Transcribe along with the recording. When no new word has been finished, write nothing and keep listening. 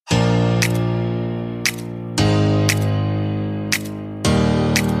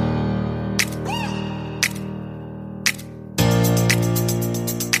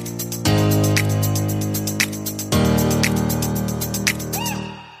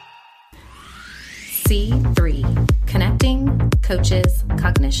C3, Connecting Coaches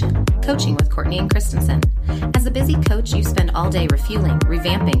Cognition, Coaching with Courtney and Christensen. As a busy coach, you spend all day refueling,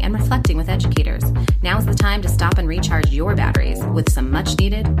 revamping, and reflecting with educators. Now's the time to stop and recharge your batteries with some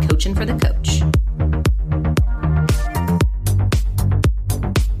much-needed coaching for the coach.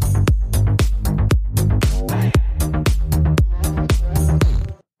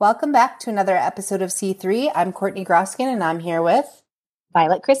 Welcome back to another episode of C3. I'm Courtney Groskin, and I'm here with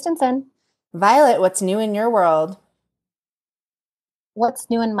Violet Christensen. Violet, what's new in your world? What's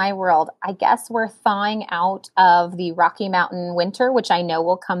new in my world? I guess we're thawing out of the Rocky Mountain winter, which I know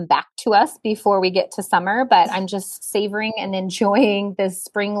will come back to us before we get to summer, but I'm just savoring and enjoying the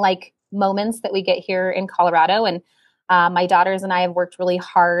spring-like moments that we get here in Colorado. And my daughters and I have worked really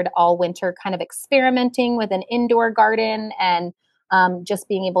hard all winter kind of experimenting with an indoor garden and just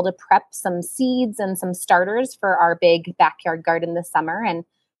being able to prep some seeds and some starters for our big backyard garden this summer. And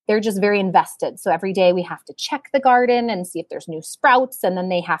they're just very invested. So every day we have to check the garden and see if there's new sprouts. And then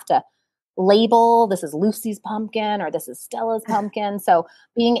they have to label, this is Lucy's pumpkin or this is Stella's pumpkin. So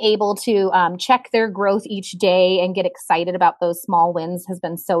being able to check their growth each day and get excited about those small wins has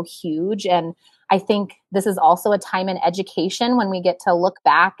been so huge. And I think this is also a time in education when we get to look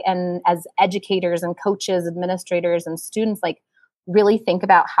back and as educators and coaches, administrators and students, like really think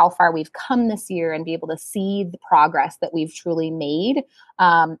about how far we've come this year and be able to see the progress that we've truly made.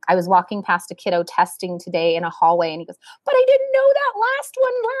 I was walking past a kiddo testing today in a hallway and he goes, but I didn't know that last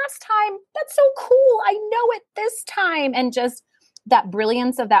one last time. That's so cool. I know it this time. And just that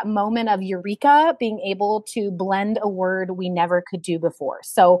brilliance of that moment of eureka, being able to blend a word we never could do before.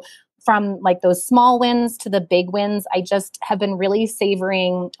 So from like those small wins to the big wins, I just have been really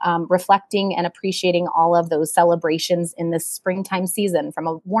savoring, reflecting and appreciating all of those celebrations in this springtime season, from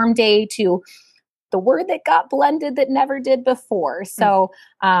a warm day to the word that got blended that never did before. So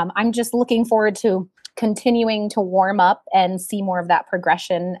I'm just looking forward to continuing to warm up and see more of that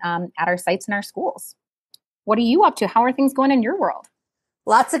progression at our sites and our schools. What are you up to? How are things going in your world?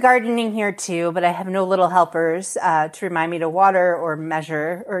 Lots of gardening here too, but I have no little helpers to remind me to water or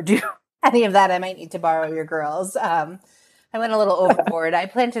measure or do any of that. I might need to borrow your girls. I went a little overboard. I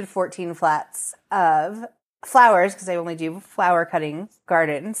planted 14 flats of flowers because I only do flower cutting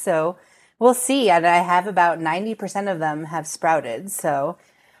garden. So we'll see. And I have about 90% of them have sprouted. So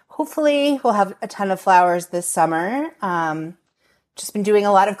hopefully we'll have a ton of flowers this summer. Just been doing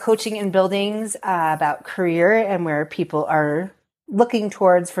a lot of coaching in buildings about career and where people are looking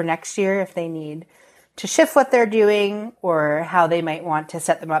towards for next year, if they need to shift what they're doing or how they might want to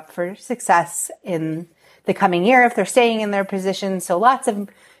set them up for success in the coming year if they're staying in their position. So lots of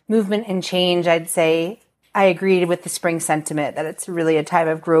movement and change. I'd say I agreed with the spring sentiment that it's really a time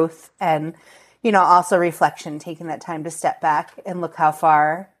of growth and, also reflection, taking that time to step back and look how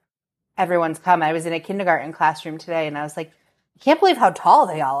far everyone's come. I was in a kindergarten classroom today and I was like, I can't believe how tall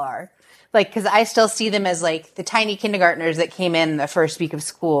they all are. Because I still see them as like the tiny kindergartners that came in the first week of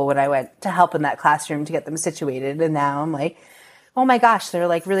school when I went to help in that classroom to get them situated. And now I'm like, oh my gosh, they're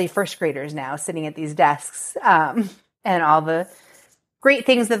like really first graders now sitting at these desks and all the great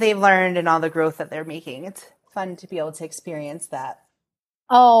things that they've learned and all the growth that they're making. It's fun to be able to experience that.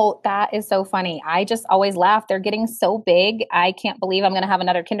 Oh, that is so funny. I just always laugh. They're getting so big. I can't believe I'm going to have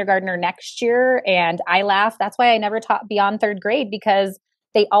another kindergartner next year. And I laugh. That's why I never taught beyond third grade, because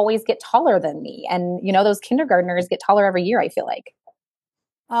they always get taller than me. And, those kindergartners get taller every year, I feel like.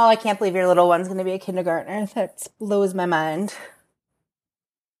 Oh, I can't believe your little one's going to be a kindergartner. That blows my mind.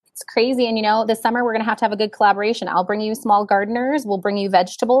 It's crazy. And, this summer we're going to have a good collaboration. I'll bring you small gardeners. We'll bring you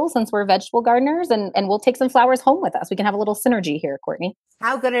vegetables since we're vegetable gardeners. And we'll take some flowers home with us. We can have a little synergy here, Courtney.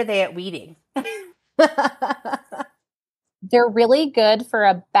 How good are they at weeding? They're really good for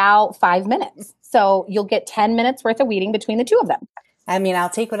about 5 minutes. So you'll get 10 minutes worth of weeding between the two of them. I mean, I'll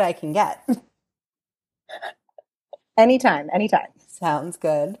take what I can get. Anytime. Sounds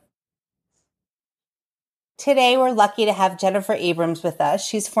good. Today, we're lucky to have Jennifer Abrams with us.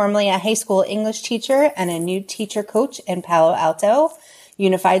 She's formerly a high school English teacher and a new teacher coach in Palo Alto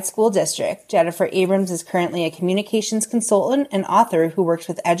Unified School District. Jennifer Abrams is currently a communications consultant and author who works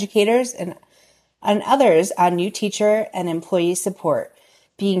with educators and others on new teacher and employee support.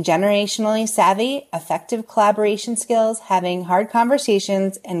 Being generationally savvy, effective collaboration skills, having hard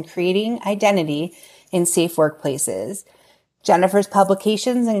conversations, and creating identity in safe workplaces. Jennifer's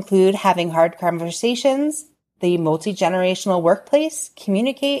publications include Having Hard Conversations, The Multi-Generational Workplace,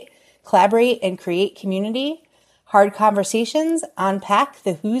 Communicate, Collaborate, and Create Community, Hard Conversations, Unpack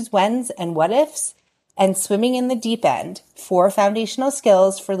the Who's, Whens, and What Ifs, and Swimming in the Deep End, 4 Foundational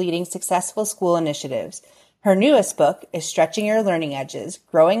Skills for Leading Successful School Initiatives. Her newest book is Stretching Your Learning Edges,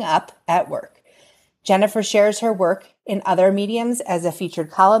 Growing Up at Work. Jennifer shares her work in other mediums as a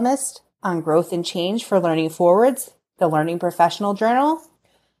featured columnist on growth and change for Learning Forwards, the Learning Professional Journal,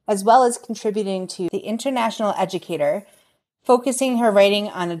 as well as contributing to The International Educator, focusing her writing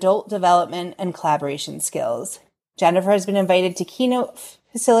on adult development and collaboration skills. Jennifer has been invited to keynote,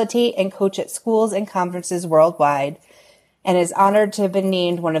 facilitate, and coach at schools and conferences worldwide, and is honored to have been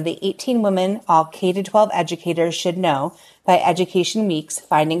named one of the 18 women all K-12 educators should know by Education Week's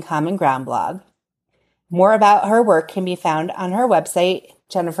Finding Common Ground blog. More about her work can be found on her website,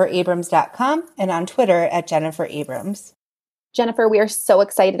 jenniferabrams.com, and on Twitter at jenniferabrams. Jennifer, we are so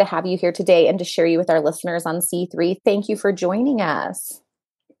excited to have you here today and to share you with our listeners on C3. Thank you for joining us.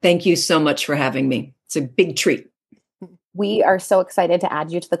 Thank you so much for having me. It's a big treat. We are so excited to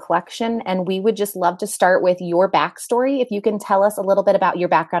add you to the collection, and we would just love to start with your backstory. If you can tell us a little bit about your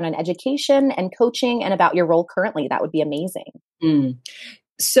background in education and coaching and about your role currently, that would be amazing.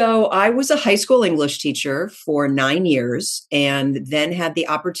 So I was a high school English teacher for 9 years and then had the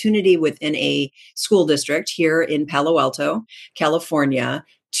opportunity within a school district here in Palo Alto, California,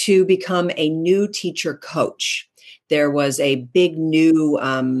 to become a new teacher coach. There was a big new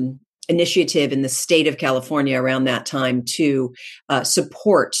initiative in the state of California around that time to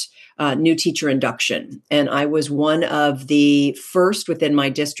support new teacher induction. And I was one of the first within my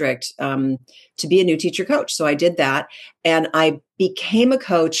district to be a new teacher coach. So I did that and I became a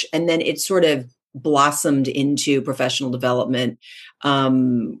coach, and then it sort of blossomed into professional development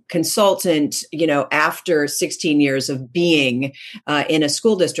consultant. After 16 years of being in a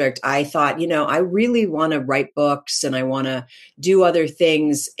school district, I thought, I really want to write books and I want to do other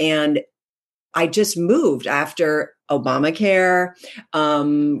things. And I just moved after Obamacare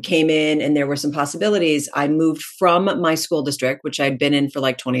came in and there were some possibilities. I moved from my school district, which I'd been in for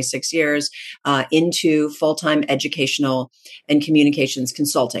like 26 years, into full-time educational and communications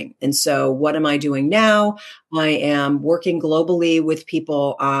consulting. And so what am I doing now? I am working globally with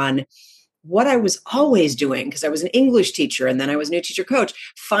people on what I was always doing, because I was an English teacher and then I was a new teacher coach,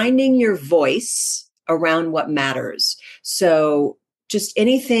 finding your voice around what matters. So just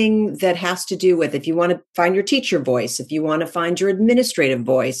anything that has to do with, if you want to find your teacher voice, if you want to find your administrative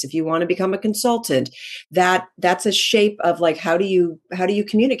voice, if you want to become a consultant, that's a shape of like, how do you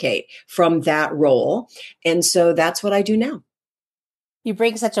communicate from that role? And so that's what I do now. You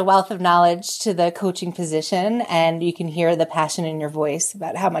bring such a wealth of knowledge to the coaching position, and you can hear the passion in your voice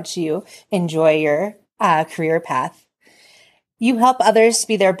about how much you enjoy your career path. You help others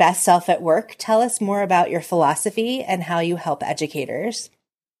be their best self at work. Tell us more about your philosophy and how you help educators.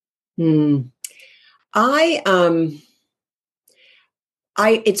 It's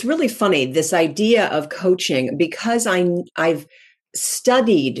really funny, this idea of coaching, because I've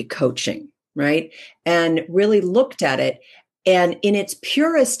studied coaching, right? And really looked at it. And in its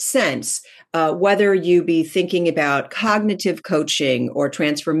purest sense, whether you be thinking about cognitive coaching or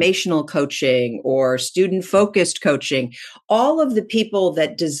transformational coaching or student-focused coaching, all of the people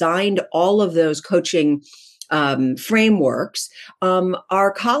that designed all of those coaching frameworks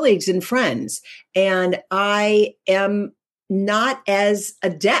are colleagues and friends. And I am not as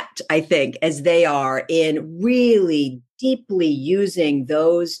adept, I think, as they are in really deeply using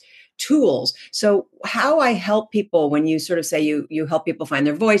those tools. So how I help people, when you sort of say you help people find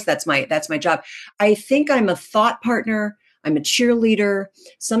their voice, that's my job. I think I'm a thought partner. I'm a cheerleader.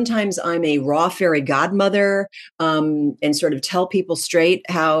 Sometimes I'm a raw fairy godmother, and sort of tell people straight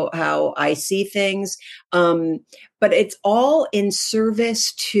how I see things. But it's all in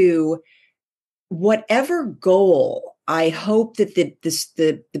service to whatever goal I hope that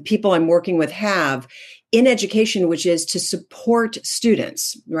the people I'm working with have in education, which is to support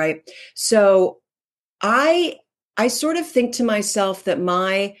students, right? So I sort of think to myself that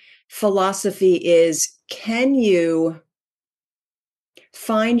my philosophy is, can you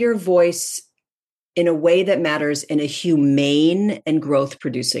find your voice in a way that matters in a humane and growth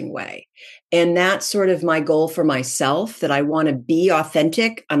producing way? And that's sort of my goal for myself, that I want to be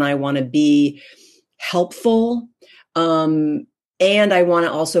authentic and I want to be helpful. And I want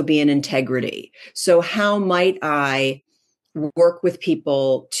to also be in integrity. So how might I work with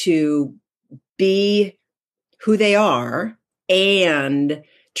people to be who they are and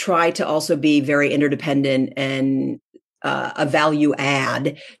try to also be very interdependent and a value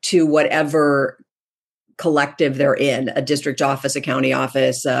add to whatever collective they're in, a district office, a county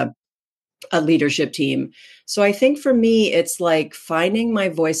office, a leadership team. So I think for me, it's like finding my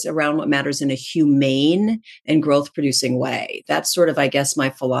voice around what matters in a humane and growth producing way. That's sort of, I guess, my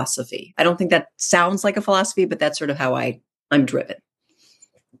philosophy. I don't think that sounds like a philosophy, but that's sort of how I'm driven.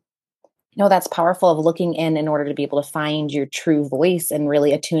 No, that's powerful of looking in order to be able to find your true voice and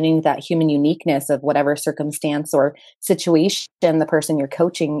really attuning that human uniqueness of whatever circumstance or situation the person you're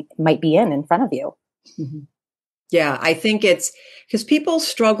coaching might be in front of you. Mm-hmm. Yeah, I think it's because people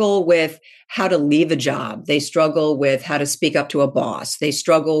struggle with how to leave a job. They struggle with how to speak up to a boss. They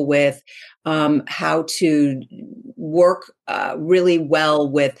struggle with how to work really well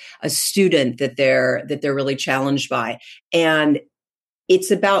with a student that they're really challenged by. And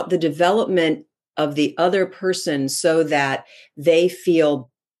it's about the development of the other person so that they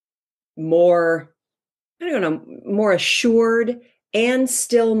feel more, I don't know, more assured and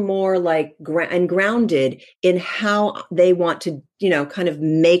still more like grounded in how they want to, kind of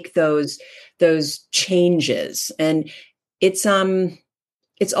make those changes. And it's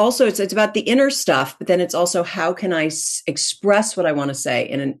also it's about the inner stuff, but then it's also how can I express what I want to say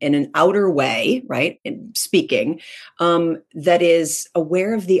in an outer way, right? In speaking, that is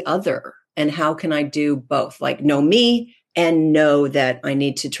aware of the other, and how can I do both, like know me and know that I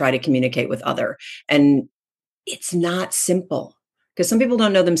need to try to communicate with other. And it's not simple because some people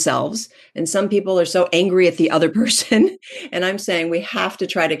don't know themselves and some people are so angry at the other person. And I'm saying we have to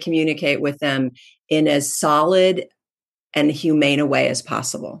try to communicate with them in as solid and humane a way as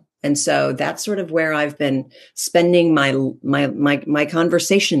possible. And so that's sort of where I've been spending my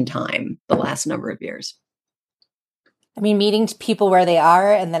conversation time the last number of years. I mean, meeting people where they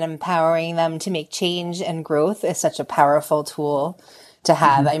are and then empowering them to make change and growth is such a powerful tool to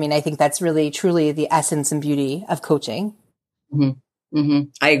have. Mm-hmm. I mean, I think that's really, truly the essence and beauty of coaching. Mm-hmm. Mm-hmm.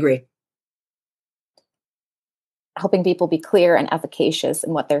 I agree. Helping people be clear and efficacious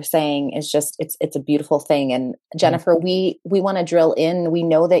in what they're saying is just, it's a beautiful thing. And Jennifer, we want to drill in. We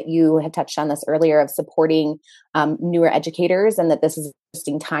know that you had touched on this earlier of supporting newer educators and that this is an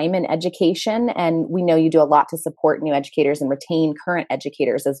interesting time in education. And we know you do a lot to support new educators and retain current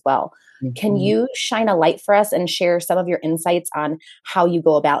educators as well. Mm-hmm. Can you shine a light for us and share some of your insights on how you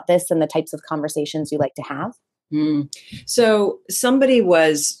go about this and the types of conversations you like to have? So somebody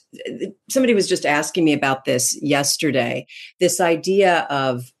was just asking me about this yesterday, this idea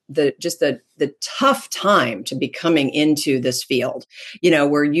of the tough time to be coming into this field,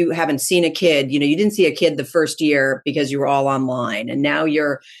 where you haven't seen a kid, you didn't see a kid the first year because you were all online. And now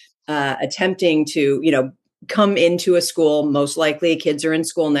you're attempting to, come into a school. Most likely kids are in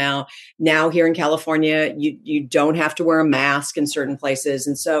school now. Now here in California, you don't have to wear a mask in certain places.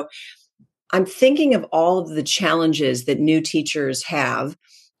 And so I'm thinking of all of the challenges that new teachers have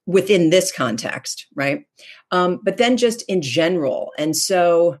within this context, right? But then just in general. And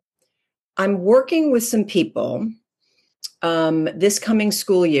so I'm working with some people this coming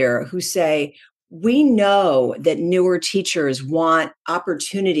school year who say, we know that newer teachers want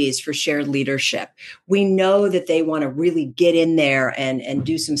opportunities for shared leadership. We know that they want to really get in there and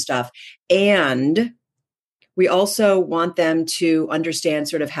do some stuff. And we also want them to understand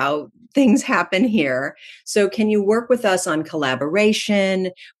sort of how things happen here. So can you work with us on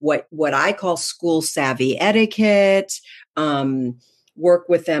collaboration, what I call school savvy etiquette, work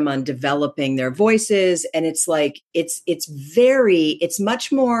with them on developing their voices? And it's like, it's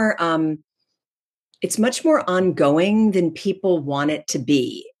much more ongoing than people want it to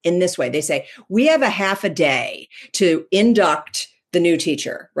be in this way. They say, we have a half a day to induct the new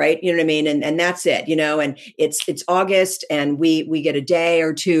teacher, right? You know what I mean? And that's it, and it's August and we get a day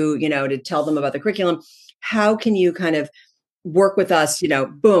or two, to tell them about the curriculum. How can you kind of work with us?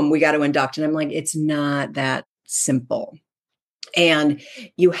 Boom, we got to induct. And I'm like, it's not that simple. And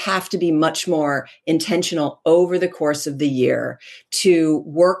you have to be much more intentional over the course of the year to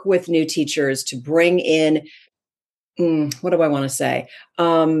work with new teachers, to bring in, what do I want to say?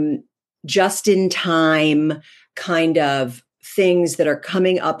 Just in time kind of things that are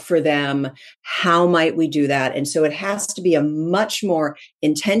coming up for them. How might we do that? And so it has to be a much more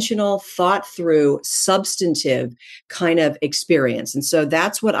intentional, thought through, substantive kind of experience. And so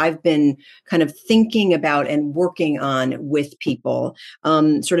that's what I've been kind of thinking about and working on with people,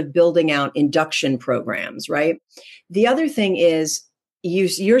 sort of building out induction programs, right? The other thing is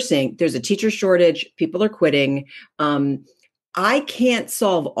you're saying there's a teacher shortage, people are quitting. I can't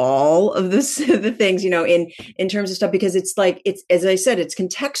solve all of this, the things, in terms of stuff, because it's like, it's, as I said, it's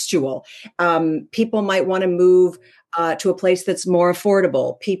contextual. People might want to move to a place that's more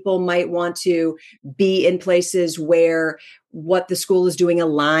affordable. People might want to be in places where what the school is doing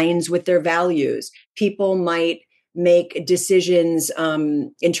aligns with their values. People might make decisions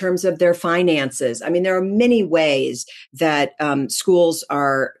in terms of their finances. I mean, there are many ways that schools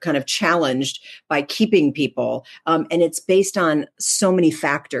are kind of challenged by keeping people, and it's based on so many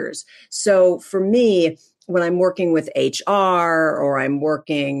factors. So for me, when I'm working with HR or I'm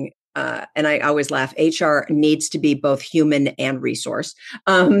working and I always laugh, HR needs to be both human and resource.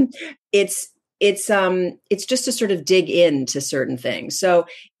 It's just to sort of dig into certain things. So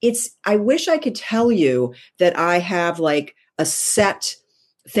I wish I could tell you that I have like a set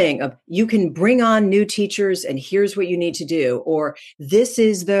thing of you can bring on new teachers and here's what you need to do, or this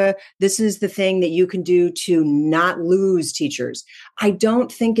is the thing that you can do to not lose teachers. I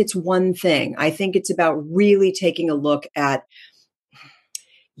don't think it's one thing. I think it's about really taking a look at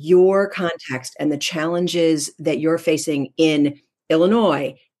your context and the challenges that you're facing in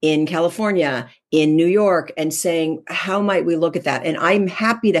Illinois, in California, in New York, and saying, how might we look at that? And I'm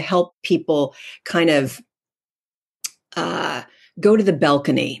happy to help people kind of go to the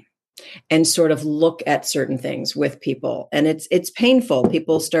balcony and sort of look at certain things with people. And it's painful.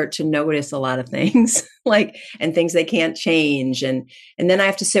 People start to notice a lot of things and things they can't change. And then I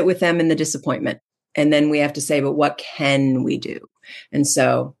have to sit with them in the disappointment. And then we have to say, but what can we do? And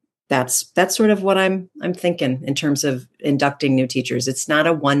so that's sort of what I'm thinking in terms of inducting new teachers. It's not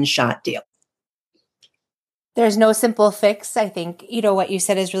a one-shot deal. There's no simple fix. I think, what you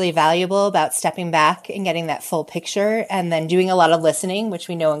said is really valuable about stepping back and getting that full picture and then doing a lot of listening, which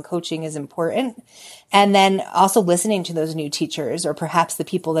we know in coaching is important. And then also listening to those new teachers or perhaps the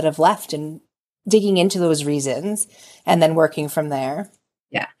people that have left and digging into those reasons and then working from there.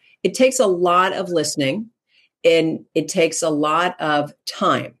 Yeah. It takes a lot of listening and it takes a lot of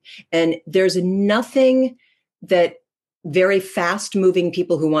time. And there's nothing that very fast moving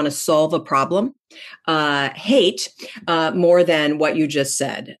people who want to solve a problem hate more than what you just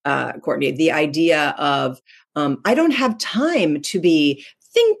said, Courtney. The idea of, I don't have time to be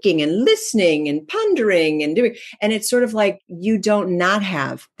thinking and listening and pondering and doing, and it's sort of like you don't not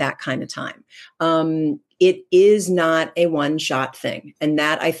have that kind of time. It is not a one-shot thing. And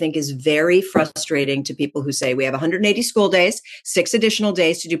that I think is very frustrating to people who say we have 180 school days, 6 additional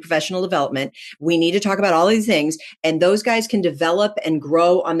days to do professional development. We need to talk about all these things. And those guys can develop and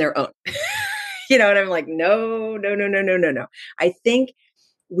grow on their own. And I'm like, no. I think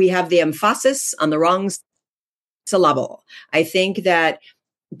we have the emphasis on the wrong syllable. I think that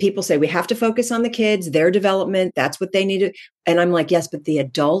people say we have to focus on the kids, their development. That's what they need to. And I'm like, yes, but the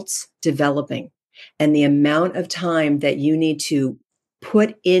adults developing. And the amount of time that you need to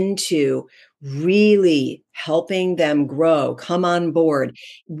put into really helping them grow, come on board,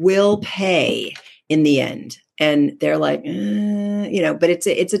 will pay in the end. And they're like, but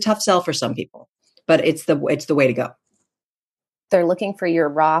it's a tough sell for some people, but it's the way to go. They're looking for your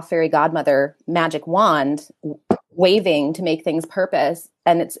raw fairy godmother magic wand waving to make things purpose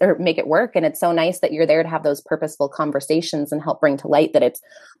or make it work. And it's so nice that you're there to have those purposeful conversations and help bring to light that it's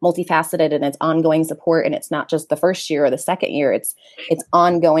multifaceted and it's ongoing support. And it's not just the first year or the second year. It's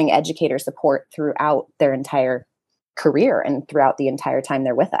ongoing educator support throughout their entire career and throughout the entire time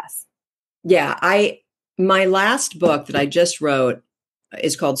they're with us. Yeah. My last book that I just wrote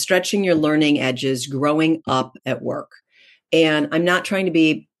is called Stretching Your Learning Edges, Growing Up at Work. And I'm not trying to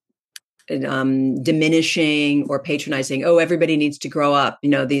be diminishing or patronizing. Oh, everybody needs to grow up.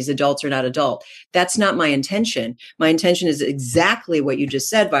 These adults are not adult. That's not my intention. My intention is exactly what you just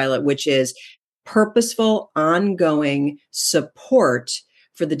said, Violet, which is purposeful, ongoing support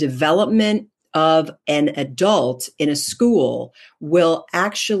for the development of an adult in a school will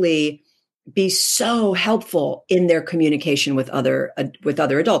actually be so helpful in their communication with other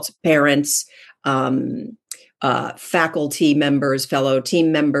adults, parents, faculty members, fellow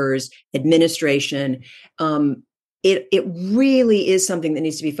team members, administration. It really is something that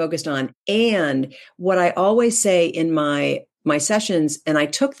needs to be focused on. And what I always say in my sessions, and I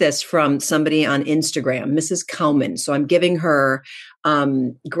took this from somebody on Instagram, Mrs. Cowman. So I'm giving her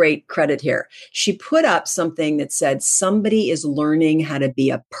great credit here. She put up something that said, somebody is learning how to be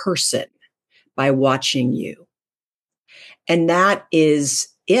a person by watching you. And that is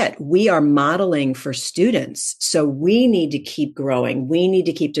it. We are modeling for students. So we need to keep growing. We need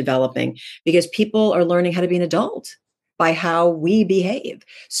to keep developing because people are learning how to be an adult by how we behave.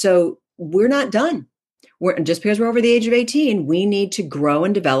 So we're not done. Just because we're over the age of 18, we need to grow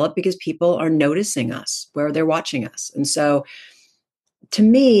and develop because people are noticing us where they're watching us. And so to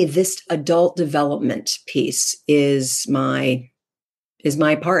me, this adult development piece is my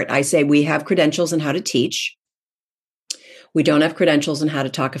part. I say we have credentials in how to teach. We don't have credentials in how to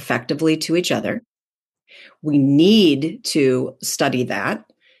talk effectively to each other. We need to study that.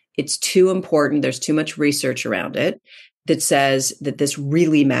 It's too important. There's too much research around it that says that this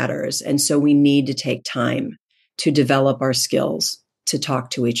really matters. And so we need to take time to develop our skills to talk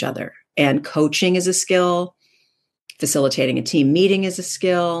to each other. And coaching is a skill. Facilitating a team meeting is a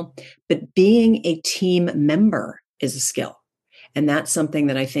skill. But being a team member is a skill. And that's something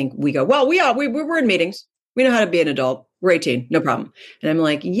that I think we go, well, we're in meetings. We know how to be an adult. We're 18, no problem. And I'm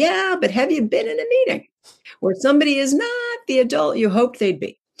like, yeah, but have you been in a meeting where somebody is not the adult you hoped they'd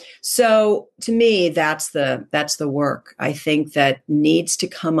be? So to me, that's the work I think that needs to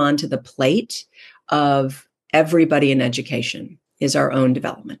come onto the plate of everybody in education is our own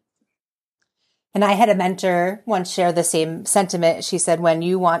development. And I had a mentor once share the same sentiment. She said, when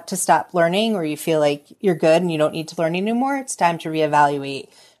you want to stop learning or you feel like you're good and you don't need to learn anymore, it's time to reevaluate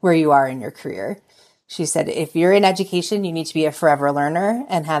where you are in your career. She said, if you're in education, you need to be a forever learner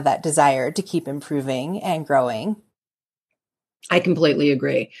and have that desire to keep improving and growing. I completely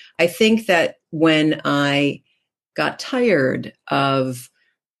agree. I think that when I got tired of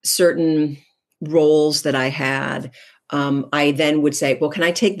certain roles that I had, I then would say, well, can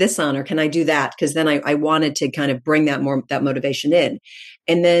I take this on or can I do that? Because then I wanted to kind of bring that motivation in.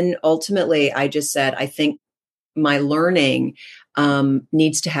 And then ultimately I just said, I think my learning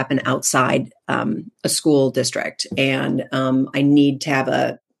needs to happen outside a school district. And I need to have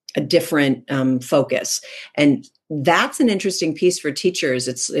a different focus. And that's an interesting piece for teachers.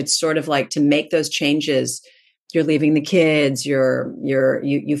 It's sort of like to make those changes. You're leaving the kids,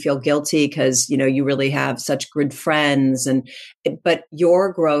 you feel guilty because, you really have such good friends but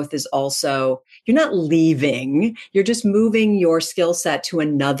your growth is also, you're not leaving, you're just moving your skill set to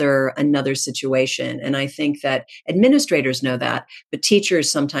another situation. And I think that administrators know that, but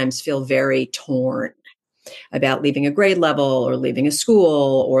teachers sometimes feel very torn about leaving a grade level or leaving a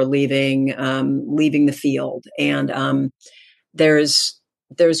school or leaving the field. And there's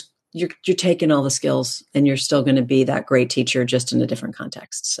you're taking all the skills and you're still going to be that great teacher, just in a different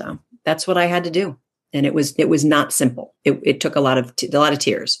context. So that's what I had to do. And it was not simple. It took a lot of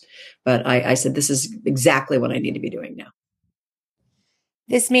tears, but I said, this is exactly what I need to be doing now.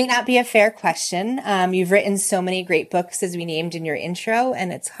 This may not be a fair question. You've written so many great books, as we named in your intro,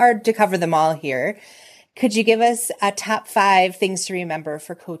 and it's hard to cover them all here. Could you give us a top 5 things to remember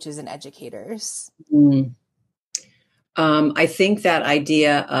for coaches and educators? I think that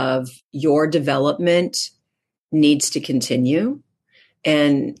idea of your development needs to continue.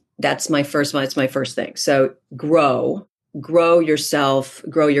 And that's my first one. It's my first thing. So grow yourself,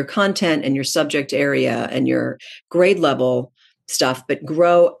 grow your content and your subject area and your grade level stuff, but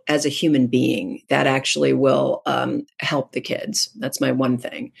grow as a human being. That actually will help the kids. That's my one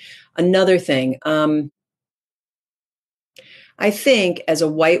thing. Another thing, I think as a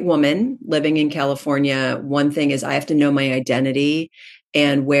white woman living in California, one thing is I have to know my identity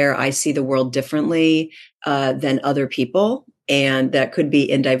and where I see the world differently than other people. And that could be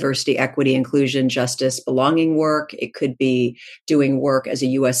in diversity, equity, inclusion, justice, belonging work. It could be doing work as a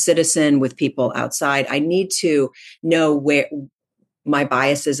U.S. citizen with people outside. I need to know where my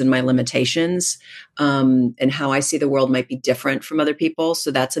biases and my limitations and how I see the world might be different from other people.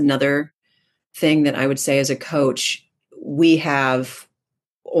 So that's another thing that I would say as a coach. We have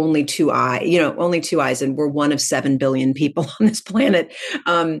only two eyes, and we're one of 7 billion people on this planet.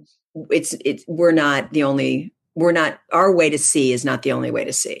 Our way to see is not the only way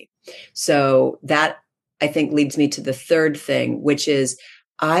to see. So that, I think, leads me to the third thing, which is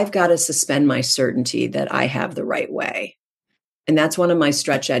I've got to suspend my certainty that I have the right way. And that's one of my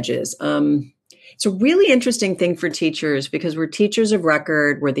stretch edges. It's a really interesting thing for teachers because we're teachers of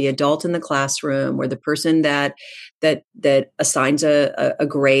record. We're the adult in the classroom. We're the person that assigns a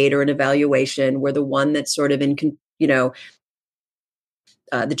grade or an evaluation. We're the one that's sort of the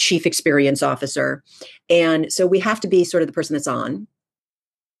chief experience officer. And so we have to be sort of the person that's on.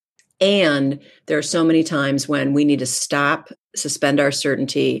 And there are so many times when we need to stop, suspend our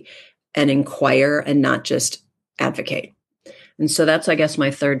certainty, and inquire and not just advocate. And so that's, I guess, my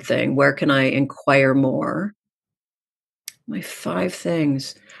third thing. Where can I inquire more? My 5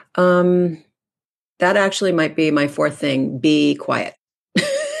 things. That actually might be my 4th thing. Be quiet.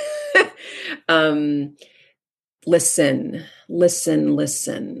 Listen.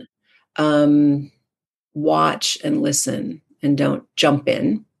 Watch and listen and don't jump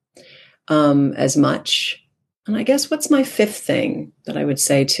in as much. And I guess what's my 5th thing that I would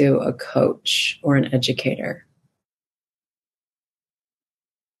say to a coach or an educator?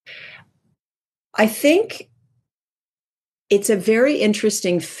 I think it's a very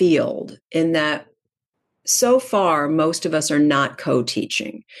interesting field in that so far, most of us are not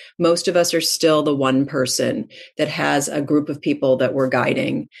co-teaching. Most of us are still the one person that has a group of people that we're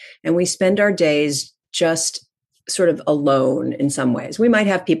guiding. And we spend our days just sort of alone in some ways. We might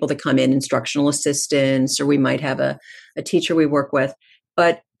have people that come in, instructional assistants, or we might have a teacher we work with.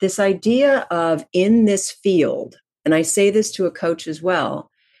 But this idea of in this field, and I say this to a coach as well,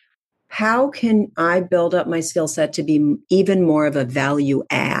 how can I build up my skill set to be even more of a value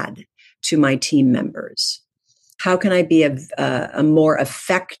add to my team members? How can I be a more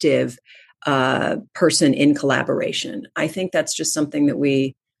effective person in collaboration? I think that's just something that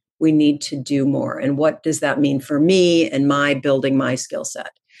we need to do more. And what does that mean for me and my building my skill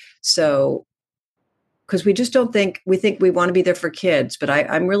set? So, because we just think we want to be there for kids, but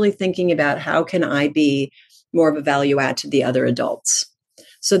I'm really thinking about how can I be more of a value add to the other adults.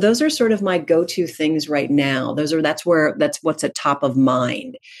 So those are sort of my go-to things right now. That's what's at top of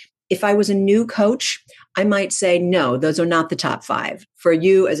mind. If I was a new coach, I might say, no, those are not the top 5. For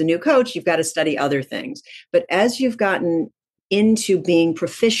you as a new coach, you've got to study other things. But as you've gotten into being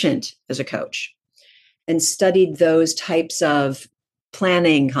proficient as a coach and studied those types of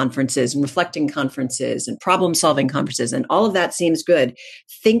planning conferences and reflecting conferences and problem solving conferences, and all of that seems good,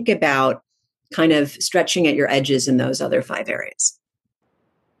 think about kind of stretching at your edges in those other 5 areas.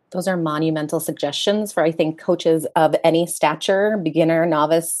 Those are monumental suggestions for, I think, coaches of any stature, beginner,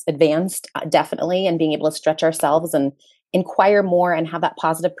 novice, advanced, definitely, and being able to stretch ourselves and inquire more and have that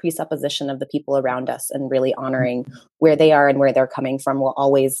positive presupposition of the people around us, and really honoring where they are and where they're coming from will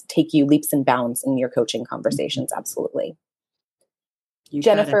always take you leaps and bounds in your coaching conversations. Absolutely.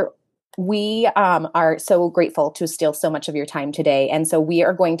 Jennifer, we are so grateful to steal so much of your time today. And so we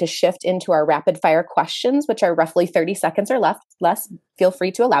are going to shift into our rapid fire questions, which are roughly 30 seconds or less. Feel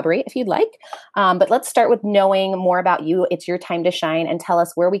free to elaborate if you'd like. But let's start with knowing more about you. It's your time to shine, and tell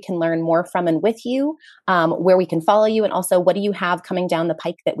us where we can learn more from and with you, where we can follow you, and also what do you have coming down the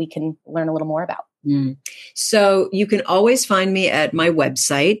pike that we can learn a little more about? So you can always find me at my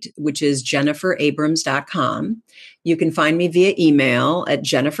website, which is jenniferabrams.com. You can find me via email at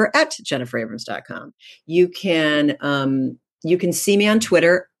jennifer@jenniferabrams.com. You can see me on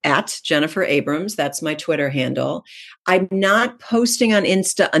Twitter at Jennifer Abrams. That's my Twitter handle. I'm not posting on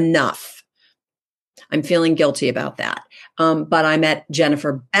Insta enough. I'm feeling guilty about that. But I'm at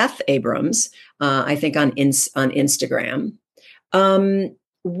Jennifer Beth Abrams, I think on Instagram.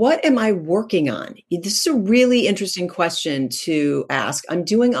 What am I working on? This is a really interesting question to ask. I'm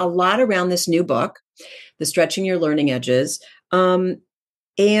doing a lot around this new book, The Stretching Your Learning Edges. And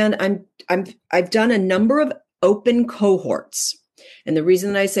I've done a number of open cohorts. And the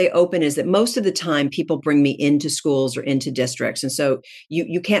reason that I say open is that most of the time people bring me into schools or into districts. And so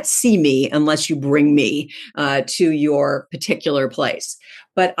you can't see me unless you bring me to your particular place.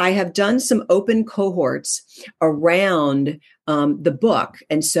 But I have done some open cohorts around the book.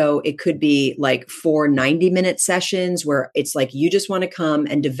 And so it could be like 4 90-minute sessions where it's like, you just want to come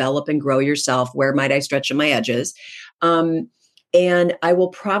and develop and grow yourself. Where might I stretch at my edges? And I will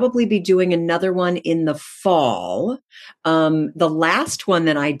probably be doing another one in the fall. The last one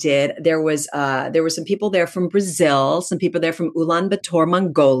that I did, there were some people there from Brazil, some people there from Ulaanbaatar,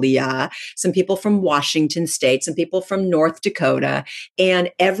 Mongolia, some people from Washington State, some people from North Dakota, and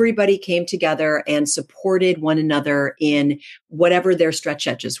everybody came together and supported one another in whatever their stretch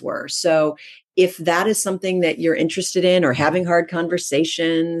edges were. So if that is something that you're interested in, or having hard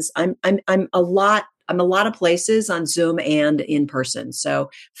conversations, I'm a lot of places on Zoom and in person. So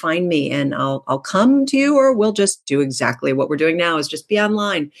find me and I'll come to you, or we'll just do exactly what we're doing now, is just be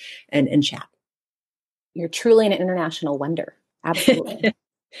online and chat. You're truly an international wonder. Absolutely.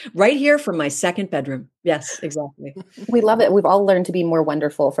 Right here from my second bedroom. Yes, exactly. We love it. We've all learned to be more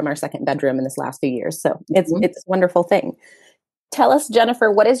wonderful from our second bedroom in this last few years. So it's a wonderful thing. Tell us,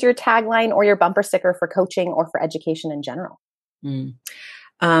 Jennifer, what is your tagline or your bumper sticker for coaching or for education in general?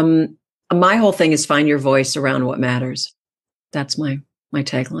 My whole thing is find your voice around what matters. That's my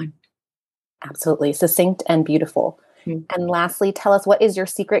tagline. Absolutely. Succinct and beautiful. And lastly, tell us, what is your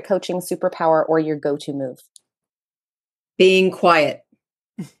secret coaching superpower or your go-to move? Being quiet.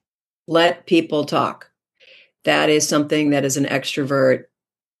 Let people talk. That is something that as an extrovert,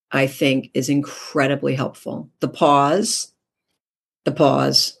 I think is incredibly helpful. The pause.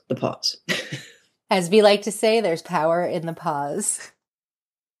 As we like to say, there's power in the pause.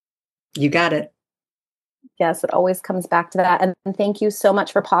 You got it. Yes, it always comes back to that. And thank you so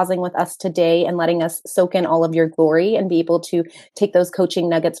much for pausing with us today and letting us soak in all of your glory and be able to take those coaching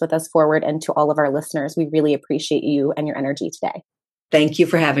nuggets with us forward. And to all of our listeners, we really appreciate you and your energy today. Thank you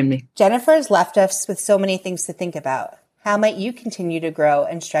for having me. Jennifer's left us with so many things to think about. How might you continue to grow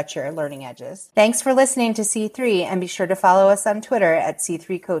and stretch your learning edges? Thanks for listening to C3, and be sure to follow us on Twitter at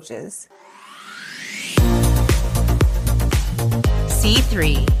C3 Coaches.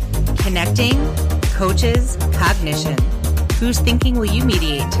 C3, connecting, coaches, cognition. Whose thinking will you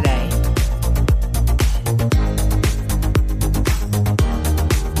mediate today?